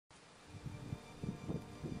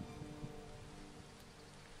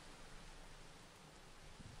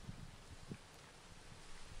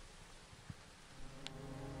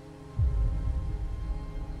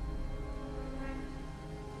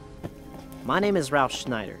My name is Ralph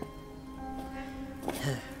Schneider.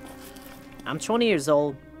 I'm 20 years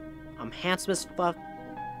old, I'm handsome as fuck,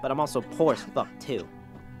 but I'm also poor as fuck too.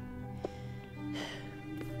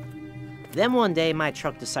 Then one day my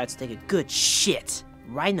truck decides to take a good shit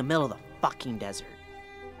right in the middle of the fucking desert.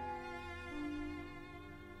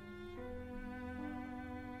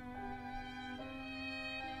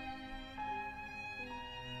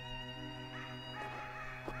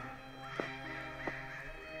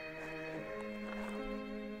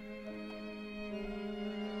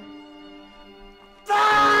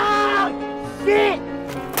 Shit!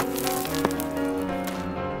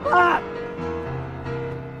 Fuck!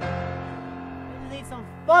 I need some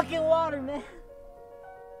fucking water, man.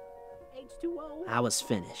 H2O. I was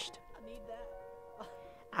finished. I need that.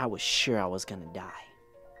 I was sure I was gonna die.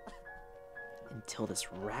 Until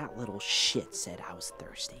this rat little shit said I was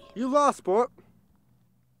thirsty. You lost, sport.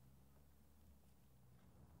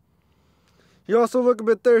 You also look a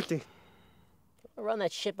bit thirsty. Run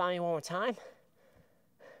that shit by me one more time.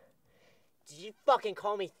 Did you fucking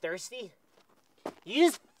call me thirsty? You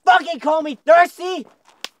just fucking call me thirsty?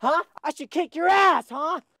 Huh? I should kick your ass,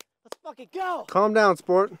 huh? Let's fucking go. Calm down,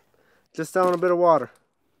 sport. Just selling a bit of water.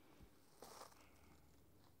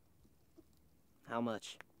 How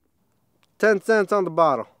much? 10 cents on the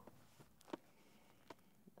bottle.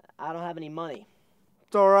 I don't have any money.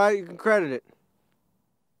 It's alright, you can credit it.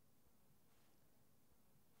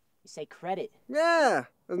 You say credit? Yeah.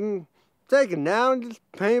 Take it now and just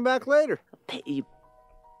pay me back later. I'll pay you.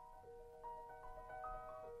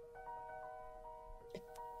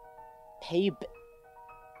 Pay you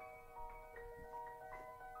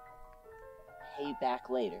back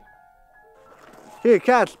later. Here,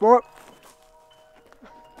 catch, sport.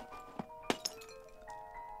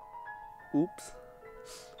 Oops.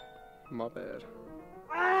 My bad.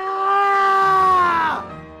 Ah!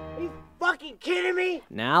 Are you fucking kidding me?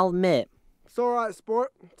 Now I'll admit, It's alright,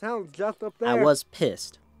 sport. Town's just up there. I was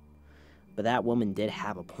pissed. But that woman did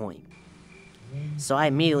have a point. So I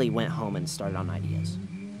immediately went home and started on ideas.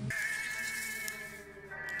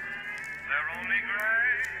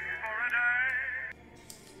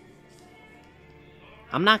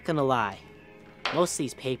 I'm not gonna lie, most of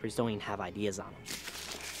these papers don't even have ideas on them.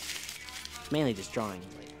 It's mainly just drawing,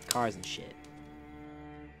 like cars and shit.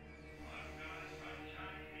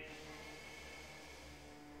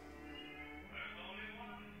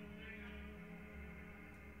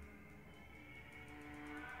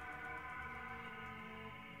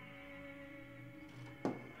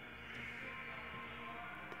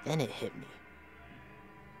 Then it hit me.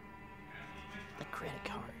 The credit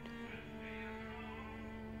card.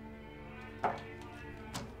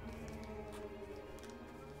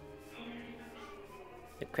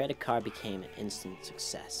 The credit card became an instant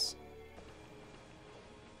success.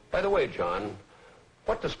 By the way, John,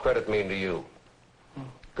 what does credit mean to you?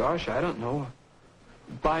 Gosh, I don't know.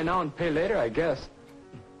 Buy now and pay later, I guess.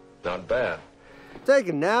 Not bad. Take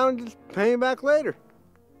it now and just pay me back later.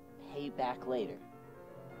 Pay you back later.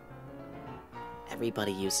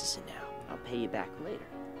 Everybody uses it now. I'll pay you back later.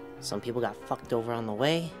 Some people got fucked over on the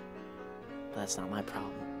way, but that's not my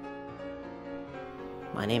problem.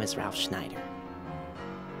 My name is Ralph Schneider.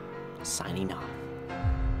 Signing off.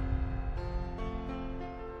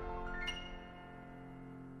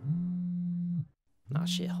 Oh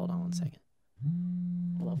shit, hold on one second.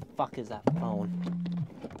 What the fuck is that phone?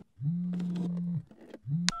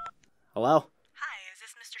 Hello? Hi, is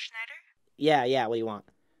this Mr. Schneider? Yeah, what do you want?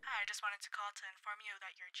 Hi, I just wanted to call to inform you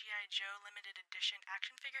that your G.I. Joe limited edition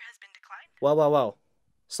action figure has been declined. Whoa.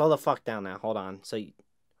 Slow the fuck down now, hold on. So,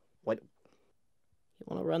 what? You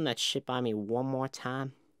wanna run that shit by me one more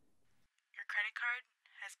time? Your credit card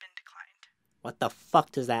has been declined. What the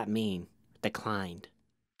fuck does that mean? Declined.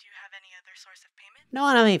 Do you have any other source of payment? No,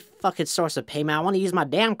 I don't have any fucking source of payment. I want to use my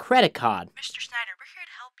damn credit card. Mr. Schneider, we're here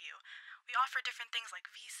to help you. We offer different things like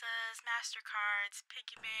Visas, MasterCards,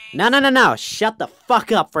 piggy banks. No. Shut the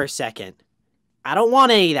fuck up for a second. I don't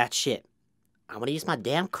want any of that shit. I want to use my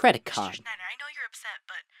damn credit card. Mr. Schneider, I know you're upset,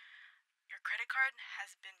 but your credit card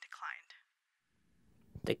has been declined.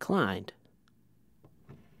 Declined?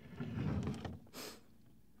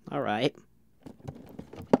 Alright.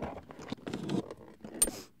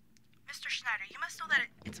 Mr. Schneider, you must know that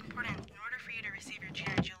it's important in order for you to receive your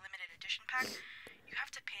G.I. Joe limited edition pack, you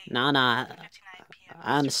have to pay Nah, 59 p.m.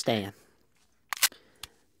 I understand.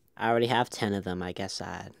 I already have 10 of them. I guess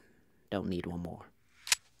I don't need one more.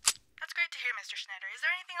 That's great to hear, Mr. Schneider. Is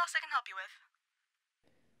there anything else I can help you with?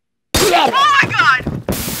 Oh my god!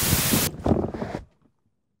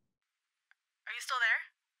 Are you still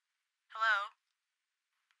there? Hello?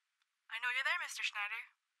 I know you're there, Mr.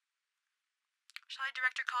 Schneider. Shall I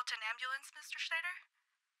direct your call to an ambulance, Mr. Schneider?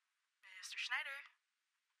 Mr. Schneider?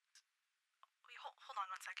 Wait, hold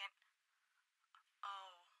on 1 second.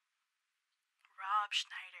 Oh, Rob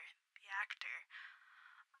Schneider, the actor.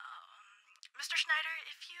 Mr. Schneider,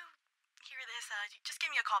 if you hear this, just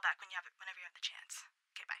give me a call back whenever you have the chance.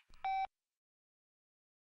 Okay, bye.